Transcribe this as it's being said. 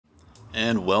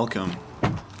And welcome.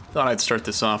 Thought I'd start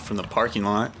this off from the parking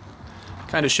lot.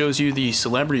 Kind of shows you the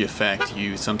celebrity effect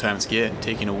you sometimes get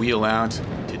taking a wheel out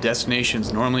to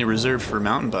destinations normally reserved for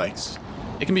mountain bikes.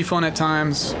 It can be fun at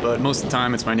times, but most of the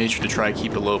time it's my nature to try to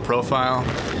keep a low profile,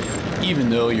 even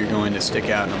though you're going to stick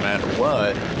out no matter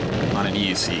what on an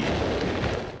EUC.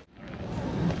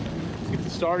 Let's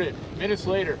get started. Minutes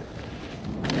later.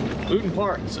 Luton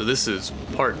Park. So this is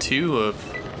part 2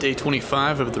 of day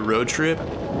 25 of the road trip,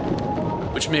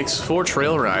 which makes 4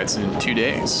 trail rides in 2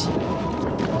 days.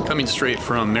 Coming straight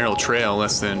from Merrill Trail,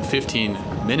 less than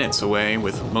 15 minutes away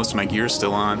with most of my gear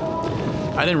still on,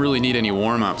 I didn't really need any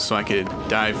warm-up, so I could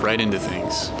dive right into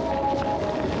things.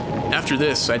 After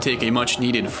this, I take a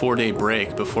much-needed 4-day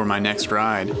break before my next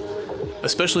ride,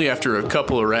 especially after a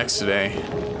couple of wrecks today,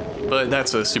 but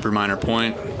that's a super minor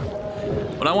point.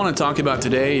 What I want to talk about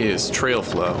today is trail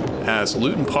flow, as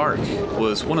Luton Park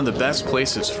was one of the best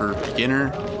places for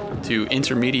beginner to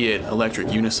intermediate electric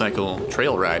unicycle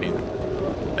trail riding,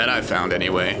 that I've found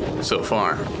anyway, so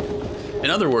far. In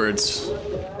other words,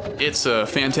 it's a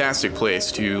fantastic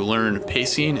place to learn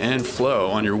pacing and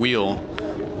flow on your wheel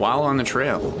while on the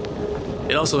trail.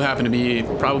 It also happened to be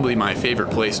probably my favorite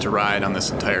place to ride on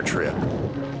this entire trip.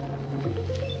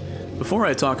 Before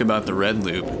I talk about the red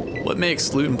loop, what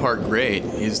makes Luton Park great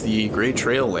is the great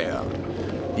trail layout,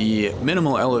 the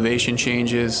minimal elevation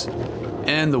changes,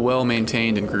 and the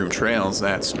well-maintained and groomed trails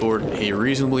that sport a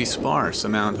reasonably sparse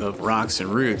amount of rocks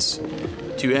and roots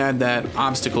to add that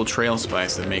obstacle trail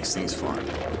spice that makes things fun.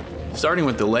 Starting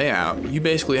with the layout, you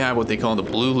basically have what they call the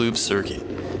Blue Loop circuit,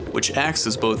 which acts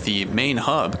as both the main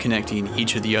hub connecting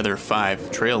each of the other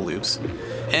 5 trail loops,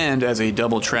 and as a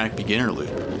double-track beginner loop.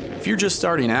 If you're just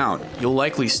starting out, you'll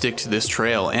likely stick to this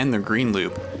trail and the green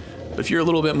loop, but if you're a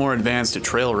little bit more advanced at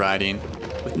trail riding,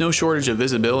 with no shortage of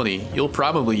visibility, you'll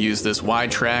probably use this wide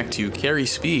track to carry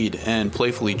speed and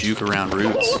playfully juke around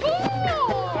routes.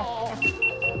 Uh-oh.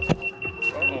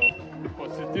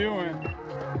 What's it doing?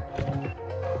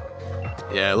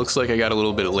 Yeah, it looks like I got a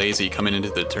little bit lazy coming into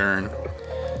the turn.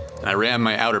 I rammed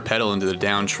my outer pedal into the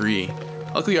downed tree.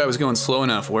 Luckily I was going slow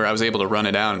enough where I was able to run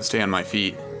it out and stay on my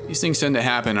feet. These things tend to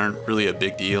happen, aren't really a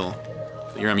big deal.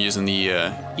 Here I'm using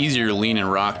the easier lean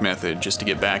and rock method just to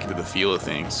get back into the feel of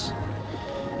things.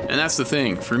 And that's the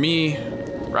thing, for me,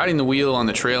 riding the wheel on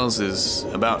the trails is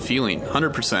about feeling,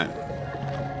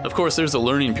 100%. Of course, there's a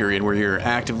learning period where you're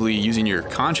actively using your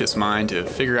conscious mind to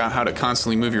figure out how to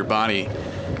constantly move your body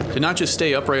to not just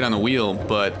stay upright on the wheel,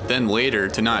 but then later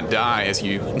to not die as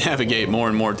you navigate more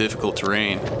and more difficult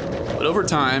terrain. But over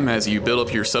time, as you build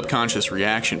up your subconscious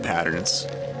reaction patterns,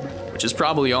 which is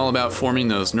probably all about forming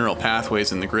those neural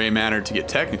pathways in the gray matter to get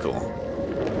technical,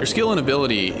 your skill and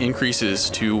ability increases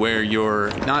to where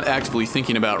you're not actively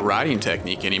thinking about riding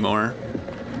technique anymore,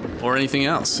 or anything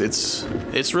else.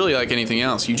 It's really like anything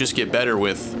else, you just get better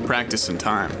with practice and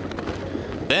time.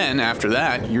 Then, after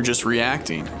that, you're just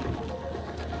reacting.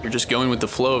 You're just going with the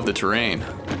flow of the terrain.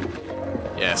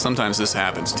 Yeah, sometimes this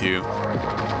happens too.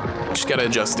 You just gotta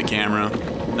adjust the camera,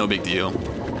 no big deal.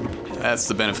 That's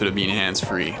the benefit of being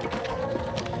hands-free.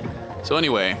 So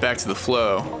anyway, back to the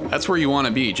flow. That's where you want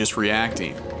to be, just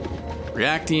reacting.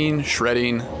 Reacting,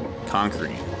 shredding,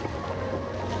 conquering.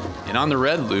 And on the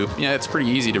red loop, yeah, it's pretty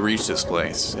easy to reach this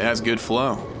place. It has good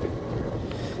flow.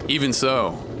 Even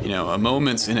so, a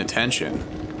moment's inattention,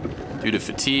 due to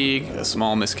fatigue, a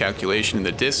small miscalculation in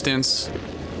the distance,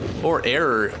 or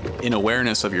error in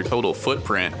awareness of your total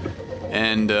footprint,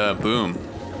 and boom.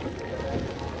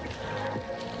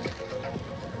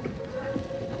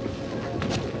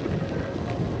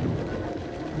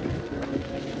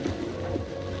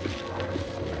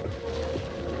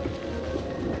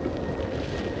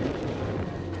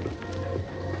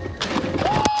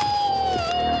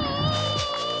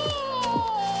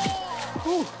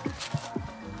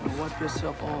 Wipe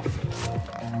yourself off.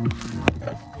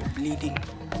 You're bleeding.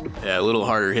 Yeah, a little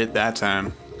harder hit that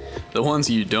time. The ones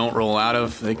you don't roll out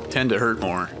of, they tend to hurt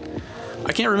more.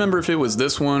 I can't remember if it was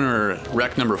this one or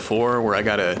wreck number 4 where I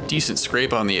got a decent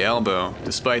scrape on the elbow,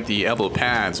 despite the elbow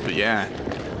pads, but yeah,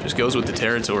 just goes with the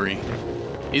territory.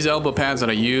 These elbow pads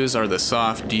that I use are the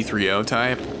soft D3O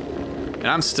type, and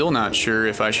I'm still not sure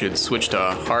if I should switch to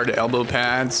hard elbow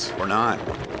pads or not.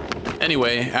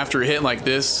 Anyway, after a hit like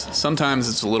this, sometimes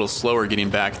it's a little slower getting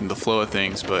back into the flow of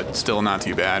things, but still not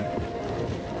too bad.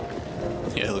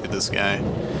 Yeah, look at this guy.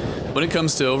 When it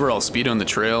comes to overall speed on the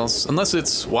trails, unless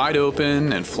it's wide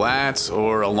open and flat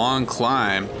or a long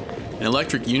climb, an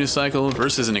electric unicycle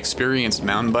versus an experienced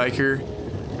mountain biker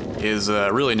is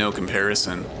really no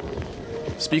comparison.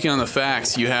 Speaking on the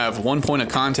facts, you have one point of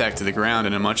contact to the ground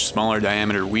and a much smaller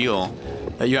diameter wheel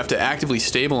that you have to actively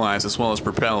stabilize as well as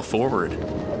propel forward,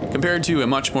 compared to a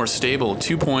much more stable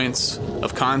 2 points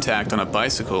of contact on a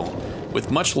bicycle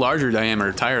with much larger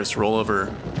diameter tires to roll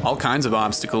over all kinds of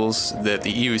obstacles that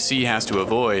the EUC has to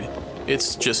avoid.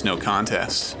 It's just no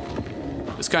contest.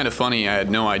 It's kind of funny, I had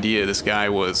no idea this guy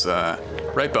was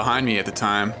right behind me at the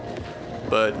time,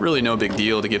 but really no big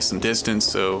deal to give some distance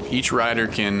so each rider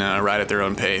can ride at their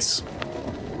own pace.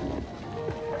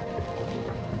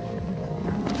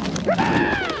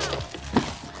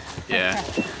 Yeah,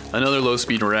 another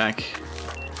low-speed wreck.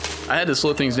 I had to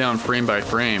slow things down frame by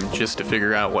frame just to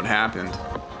figure out what happened.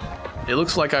 It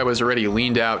looks like I was already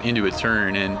leaned out into a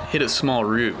turn and hit a small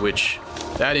root, which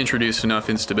that introduced enough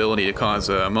instability to cause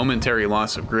a momentary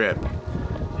loss of grip.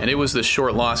 And it was this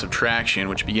short loss of traction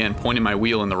which began pointing my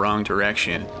wheel in the wrong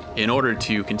direction in order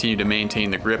to continue to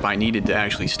maintain the grip I needed to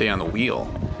actually stay on the wheel.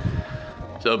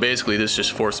 So basically this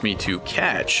just forced me to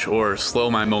catch or slow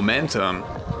my momentum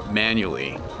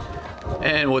manually.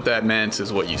 And what that meant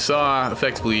is what you saw,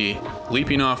 effectively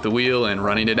leaping off the wheel and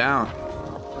running it out.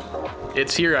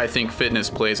 It's here I think fitness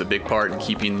plays a big part in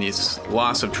keeping this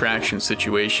loss of traction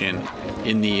situation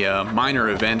in the minor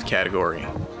event category.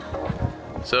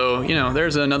 So,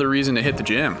 there's another reason to hit the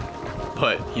gym.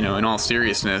 But, in all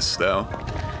seriousness though,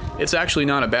 it's actually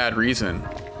not a bad reason.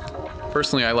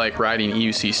 Personally, I like riding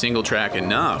EUC Singletrack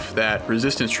enough that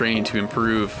resistance training to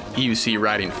improve EUC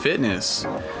riding fitness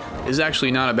is actually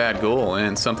not a bad goal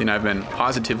and something I've been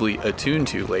positively attuned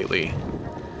to lately.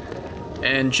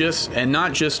 And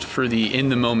not just for the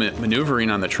in-the-moment maneuvering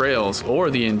on the trails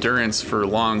or the endurance for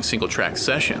long single-track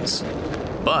sessions,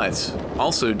 but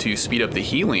also to speed up the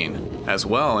healing as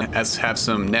well as have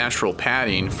some natural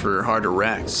padding for harder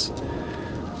wrecks.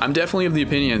 I'm definitely of the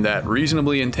opinion that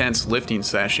reasonably intense lifting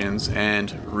sessions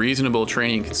and reasonable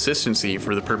training consistency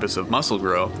for the purpose of muscle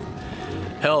growth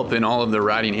help in all of the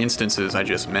riding instances I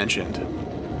just mentioned.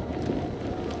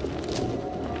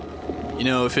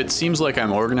 If it seems like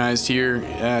I'm organized here,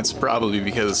 that's probably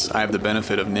because I have the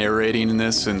benefit of narrating in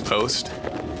this in post.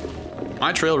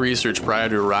 My trail research prior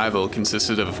to arrival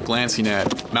consisted of glancing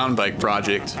at Mountain Bike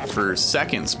Project for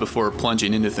seconds before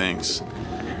plunging into things.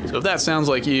 So if that sounds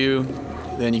like you,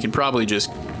 then you can probably just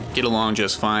get along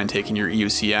just fine taking your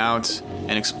EUC out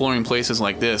and exploring places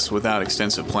like this without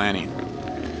extensive planning.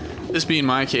 This being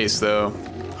my case though,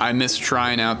 I missed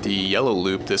trying out the yellow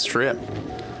loop this trip.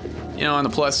 On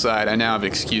the plus side, I now have an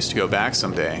excuse to go back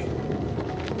someday.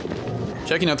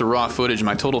 Checking out the raw footage,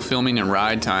 my total filming and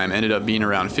ride time ended up being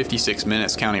around 56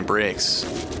 minutes counting breaks.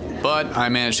 But I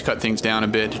managed to cut things down a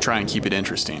bit to try and keep it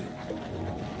interesting.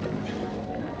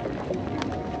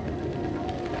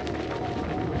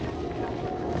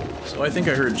 So I think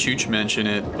I heard Chooch mention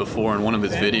it before in one of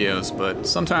his videos, but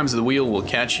sometimes the wheel will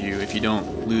catch you if you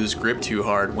don't lose grip too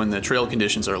hard when the trail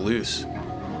conditions are loose.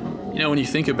 When you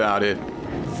think about it,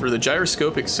 for the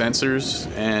gyroscopic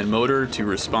sensors and motor to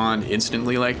respond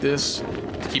instantly like this,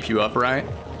 to keep you upright,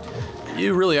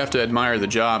 you really have to admire the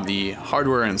job the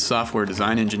hardware and software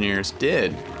design engineers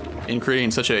did in creating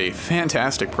such a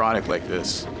fantastic product like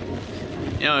this.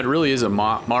 It really is a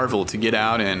marvel to get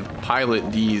out and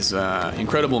pilot these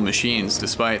incredible machines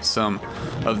despite some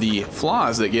of the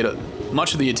flaws that get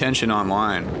much of the attention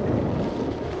online.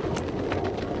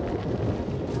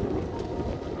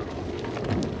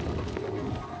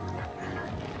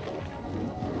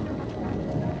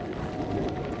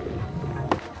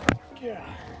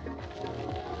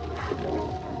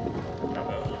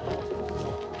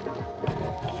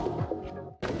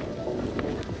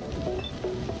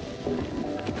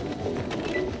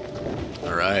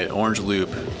 Alright, Orange Loop.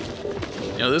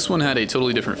 This one had a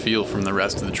totally different feel from the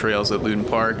rest of the trails at Luton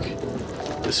Park.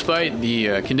 Despite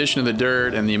the condition of the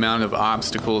dirt and the amount of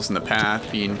obstacles in the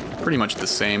path being pretty much the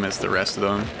same as the rest of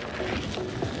them,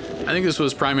 I think this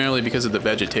was primarily because of the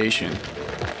vegetation.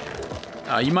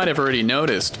 You might have already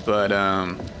noticed, but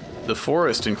the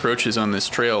forest encroaches on this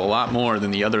trail a lot more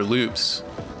than the other loops,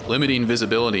 limiting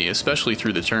visibility, especially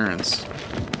through the turns.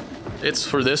 It's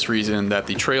for this reason that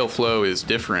the trail flow is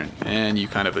different and you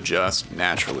kind of adjust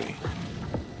naturally.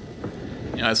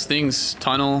 As things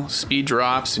tunnel, speed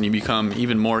drops and you become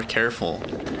even more careful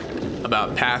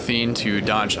about pathing to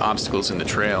dodge obstacles in the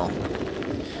trail.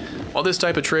 While this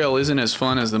type of trail isn't as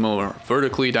fun as the more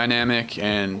vertically dynamic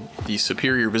and the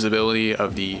superior visibility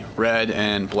of the red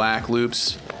and black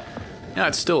loops,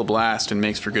 it's still a blast and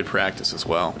makes for good practice as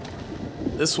well.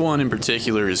 This one in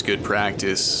particular is good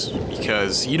practice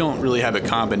because you don't really have a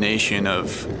combination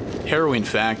of harrowing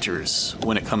factors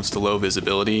when it comes to low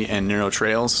visibility and narrow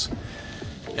trails.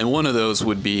 And one of those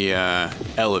would be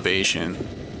elevation.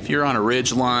 If you're on a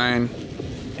ridge line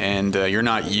and you're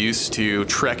not used to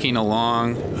trekking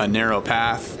along a narrow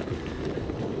path,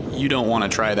 you don't want to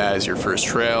try that as your first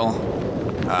trail.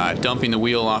 Dumping the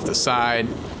wheel off the side,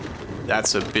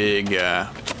 that's a big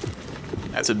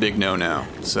no-no.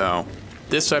 So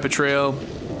this type of trail,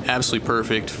 absolutely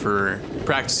perfect for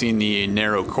practicing the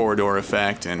narrow corridor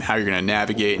effect and how you're going to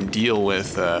navigate and deal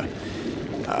with the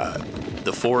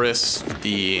forest,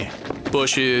 the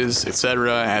bushes,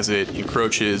 etc. as it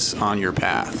encroaches on your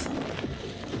path.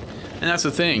 And that's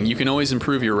the thing, you can always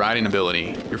improve your riding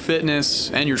ability, your fitness,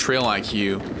 and your trail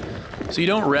IQ, so you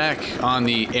don't wreck on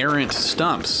the errant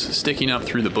stumps sticking up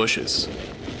through the bushes.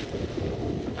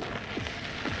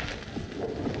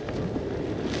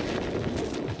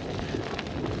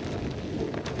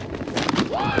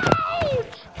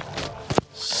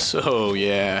 So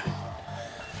yeah,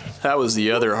 that was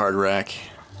the other hard wreck.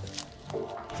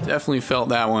 Definitely felt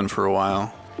that one for a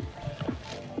while.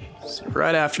 So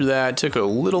right after that, it took a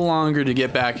little longer to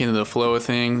get back into the flow of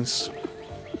things,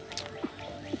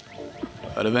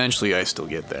 but eventually I still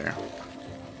get there.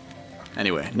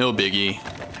 Anyway, no biggie.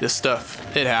 This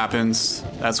stuff, it happens.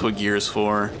 That's what gear's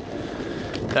for.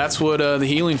 That's what the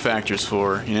healing factor's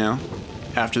for, you know?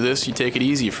 After this, you take it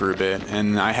easy for a bit,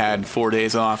 and I had 4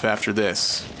 days off after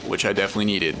this, which I definitely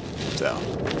needed, so.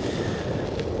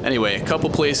 Anyway, a couple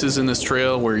places in this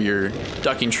trail where you're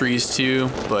ducking trees too,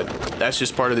 but that's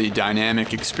just part of the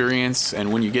dynamic experience,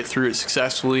 and when you get through it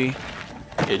successfully,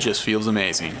 it just feels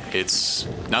amazing. It's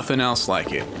nothing else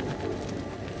like it.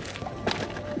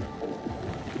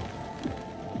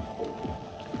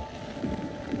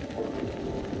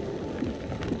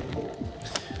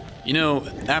 You know,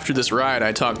 after this ride,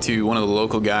 I talked to one of the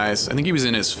local guys. I think he was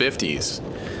in his 50s.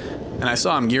 And I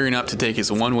saw him gearing up to take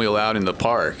his one wheel out in the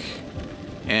park.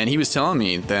 And he was telling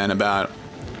me then about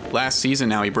last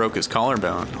season how he broke his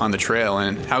collarbone on the trail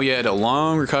and how he had a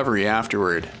long recovery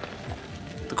afterward.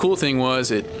 The cool thing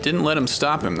was it didn't let him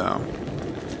stop him though.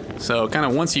 So kind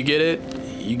of once you get it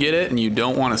and you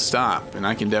don't want to stop. And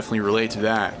I can definitely relate to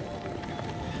that.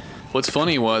 What's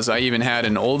funny was I even had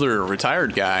an older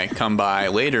retired guy come by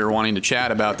later wanting to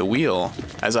chat about the wheel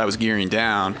as I was gearing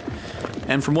down.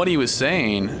 And from what he was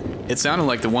saying, it sounded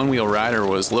like the one-wheel rider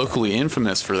was locally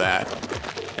infamous for that.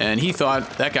 And he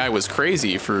thought that guy was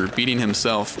crazy for beating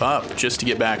himself up just to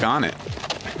get back on it.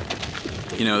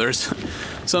 You know, there's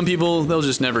some people, they'll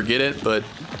just never get it, but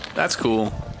that's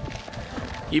cool.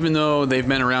 Even though they've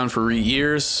been around for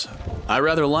years, I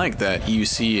rather like that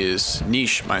EUC is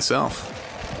niche myself.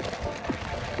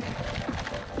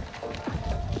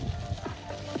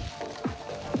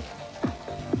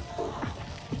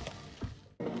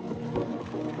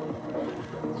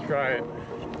 Try it.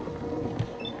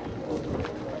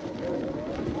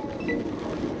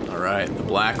 Alright, the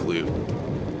black loop.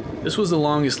 This was the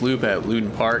longest loop at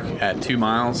Luton Park at 2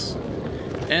 miles,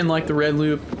 and like the red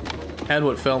loop, had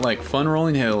what felt like fun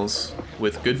rolling hills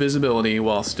with good visibility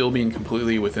while still being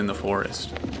completely within the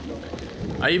forest.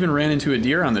 I even ran into a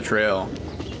deer on the trail,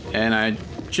 and I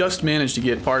just managed to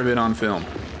get part of it on film.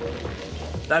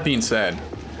 That being said,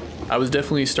 I was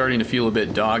definitely starting to feel a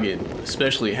bit dogged,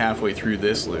 especially halfway through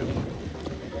this loop.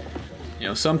 You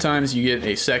know, sometimes you get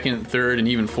a second, third, and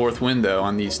even fourth window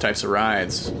on these types of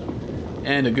rides,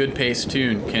 and a good pace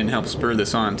tune can help spur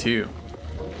this on too.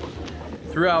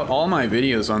 Throughout all my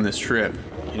videos on this trip,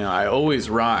 you know, I always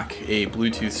rock a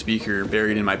Bluetooth speaker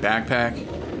buried in my backpack,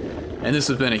 and this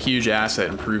has been a huge asset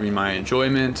improving my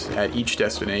enjoyment at each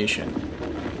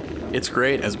destination. It's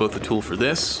great as both a tool for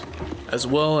this, as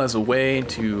well as a way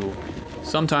to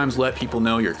sometimes let people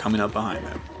know you're coming up behind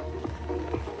them.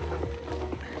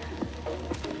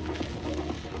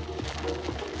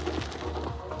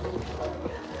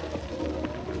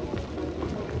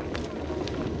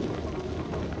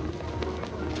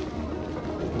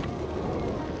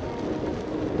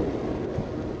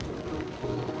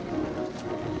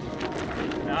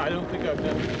 No, I don't think I've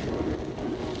done it.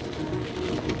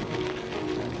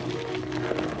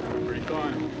 Pretty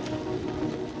fun.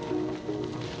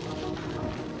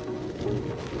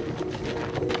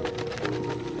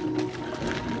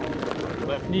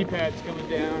 Left knee pad's coming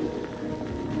down.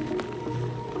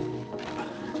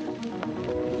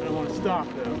 I don't want to stop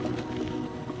though.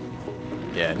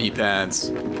 Yeah, knee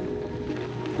pads.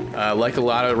 Like a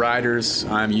lot of riders,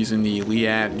 I'm using the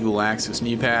LiTech dual axis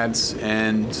knee pads,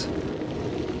 and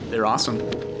they're awesome.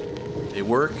 They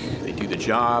work, they do the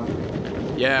job.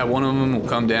 Yeah, one of them will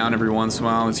come down every once in a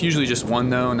while. It's usually just one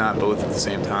though, not both at the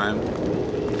same time.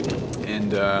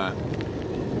 And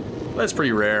that's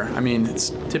pretty rare. I mean,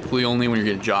 it's typically only when you're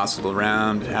getting jostled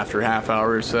around after a half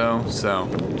hour or so. So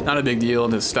not a big deal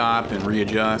to stop and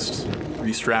readjust,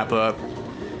 restrap up.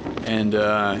 And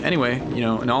anyway, you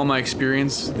know, in all my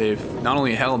experience, they've not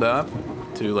only held up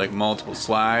to like multiple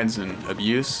slides and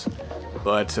abuse,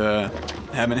 but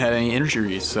haven't had any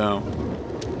injuries, so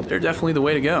they're definitely the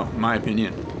way to go, in my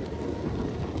opinion.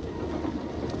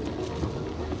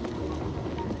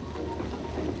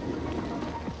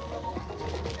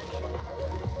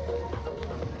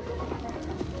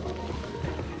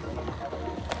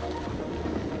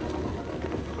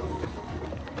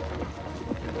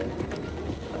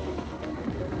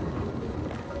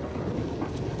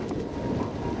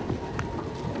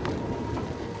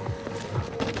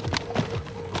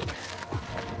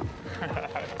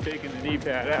 Taking the knee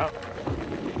pad out.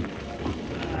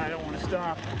 I don't want to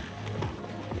stop.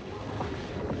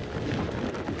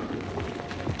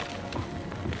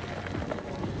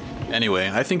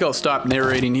 Anyway, I think I'll stop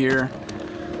narrating here.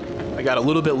 I got a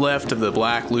little bit left of the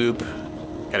black loop.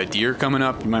 Got a deer coming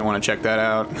up. You might want to check that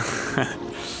out.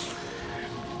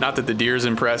 Not that the deer's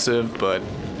impressive, but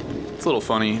it's a little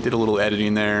funny. Did a little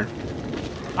editing there.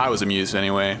 I was amused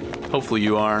anyway. Hopefully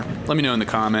you are. Let me know in the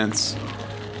comments.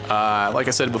 Like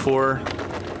I said before,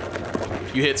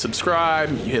 if you hit subscribe,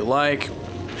 you hit like,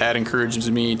 that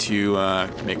encourages me to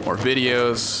make more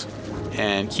videos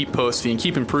and keep posting,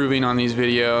 keep improving on these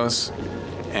videos.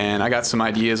 And I got some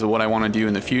ideas of what I want to do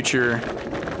in the future.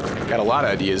 Got a lot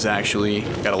of ideas actually.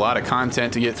 Got a lot of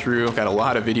content to get through. Got a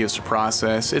lot of videos to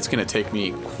process. It's going to take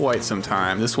me quite some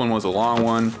time. This one was a long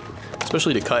one,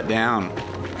 especially to cut down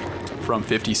from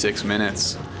 56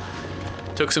 minutes.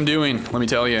 Took some doing, let me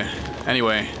tell you.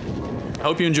 Anyway, I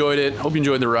hope you enjoyed it. Hope you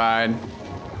enjoyed the ride.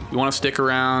 If you want to stick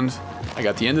around, I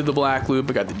got the end of the black loop.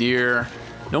 I got the deer.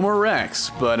 No more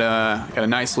wrecks, but got a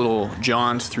nice little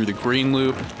jaunt through the green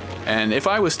loop. And if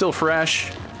I was still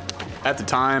fresh at the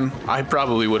time, I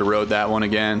probably would have rode that one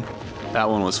again. That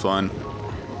one was fun.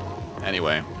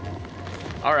 Anyway,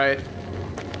 all right.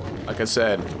 Like I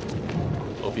said,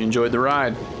 hope you enjoyed the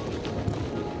ride.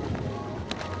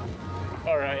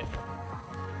 All right.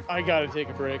 I gotta take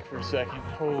a break for a second.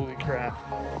 Holy crap.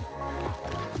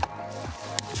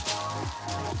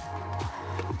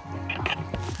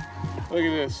 Look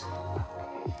at this.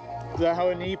 Is that how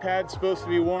a knee pad's supposed to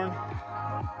be worn?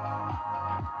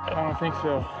 I don't think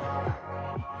so.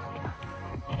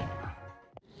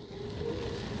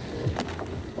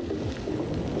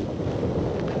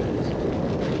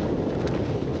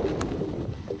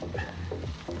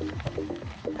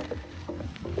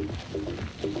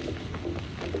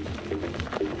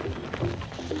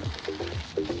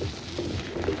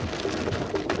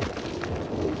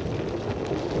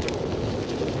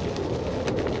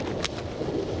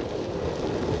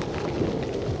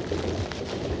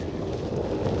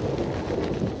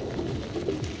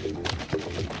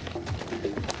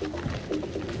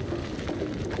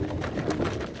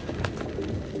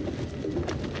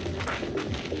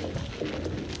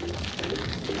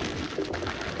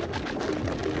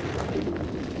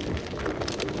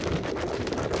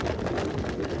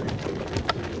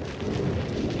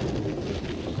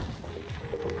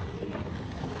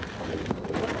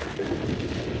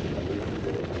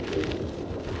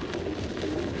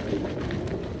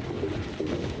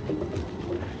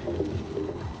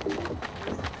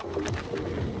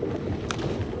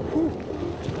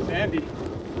 Sandy.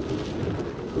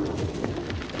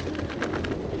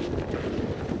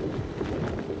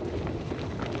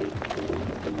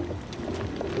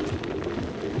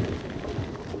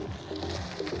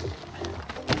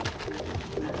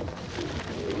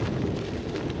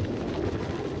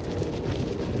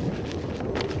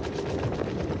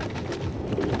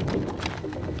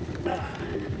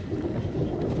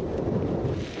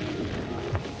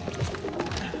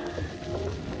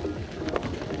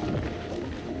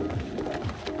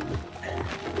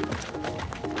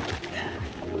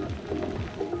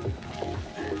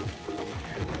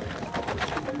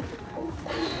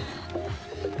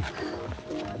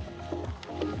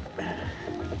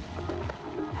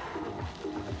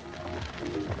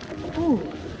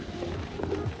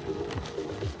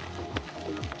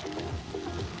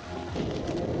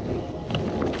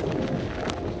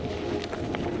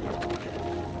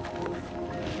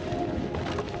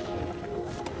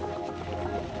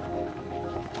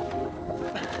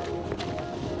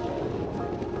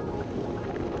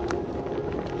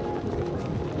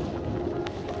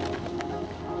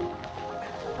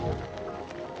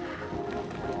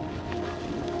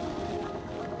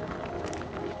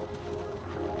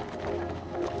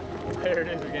 There it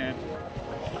is again.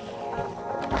 I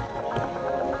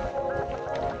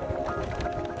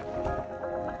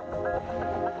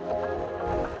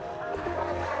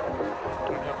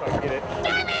don't know if I can get it.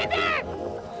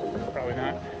 Probably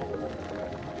not.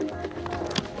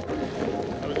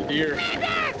 gear.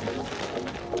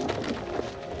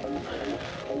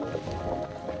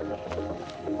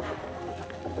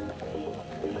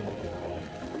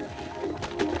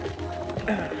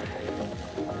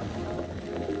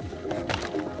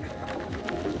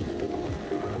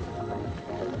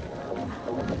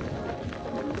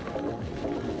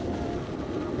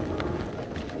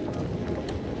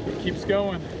 It keeps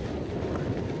going.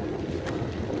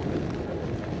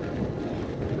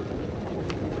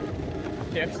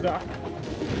 Can't stop.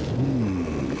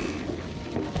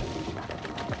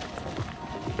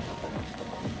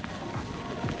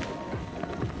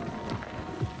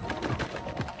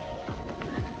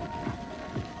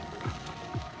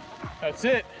 That's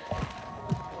it.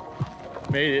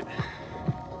 Made it.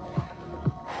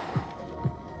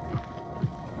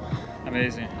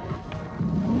 Amazing.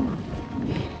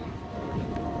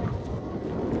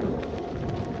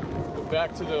 Go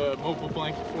back to the mobile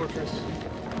blanket fortress.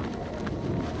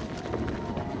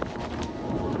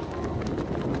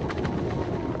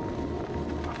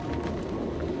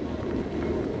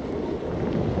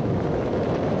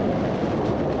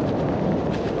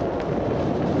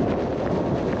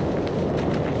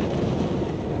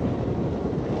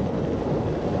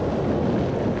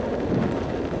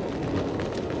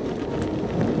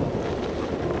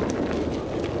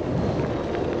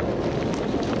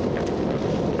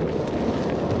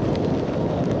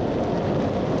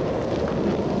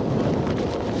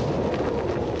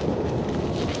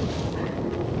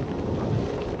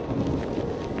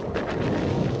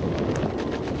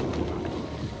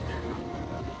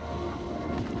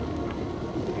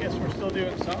 Still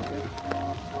doing something.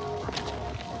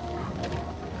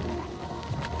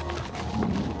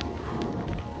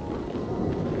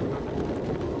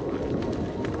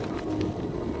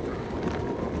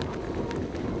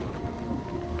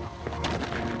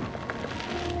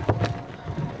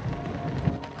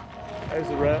 There's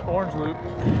the red orange loop.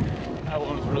 That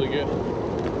one was really good.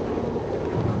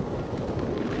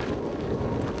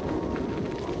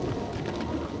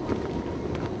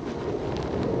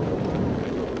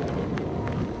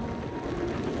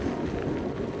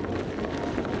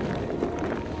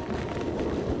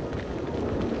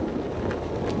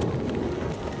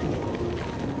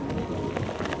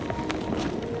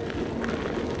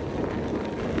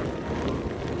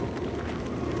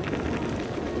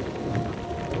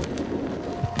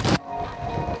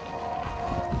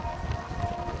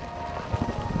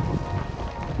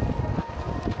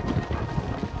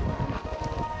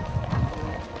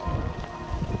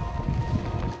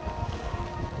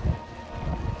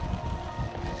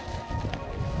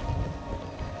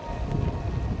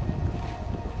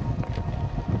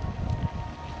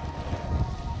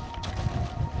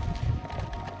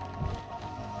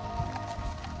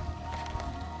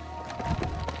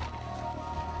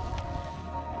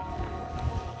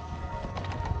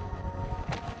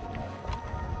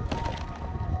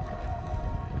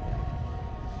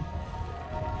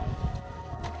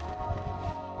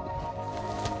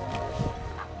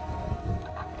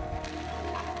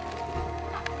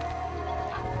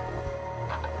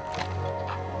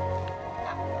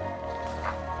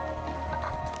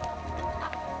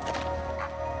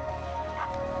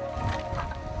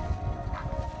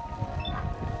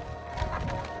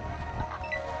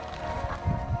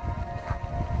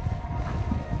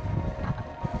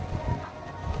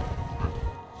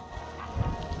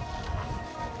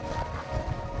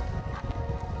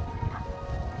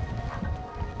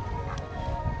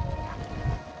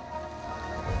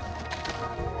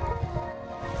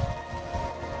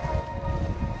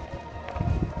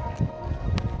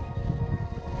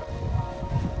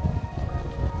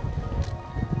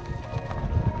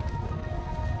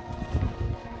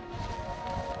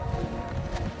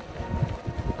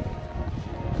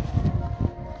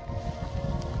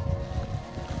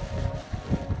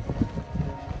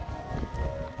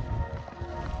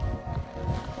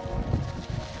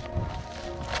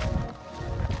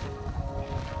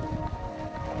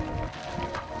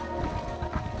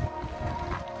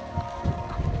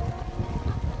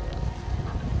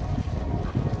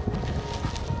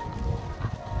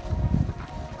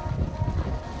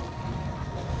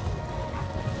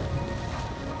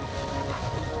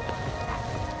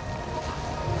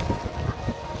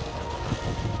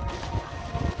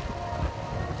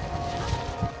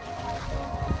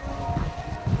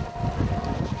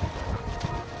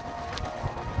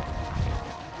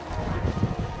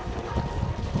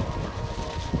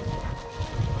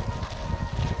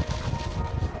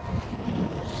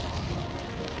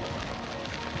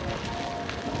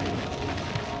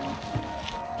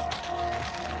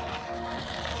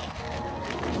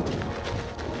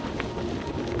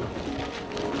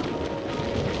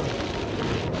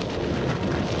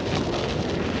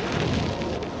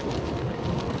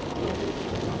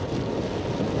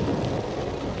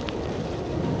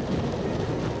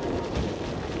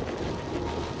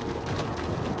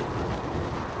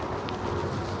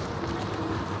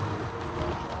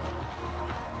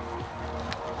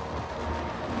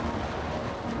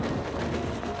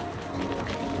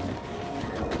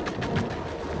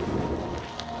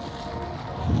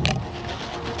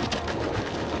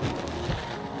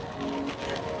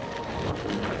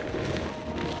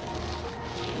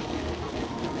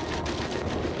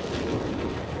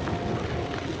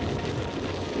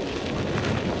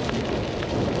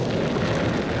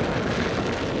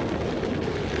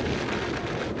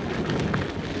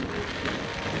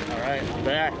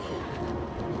 back.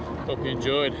 Hope you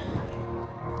enjoyed.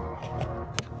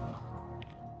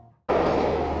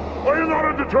 Are you not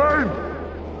entertained?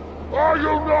 Are you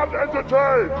not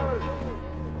entertained?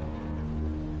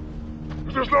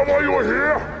 Is this not why you were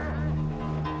here?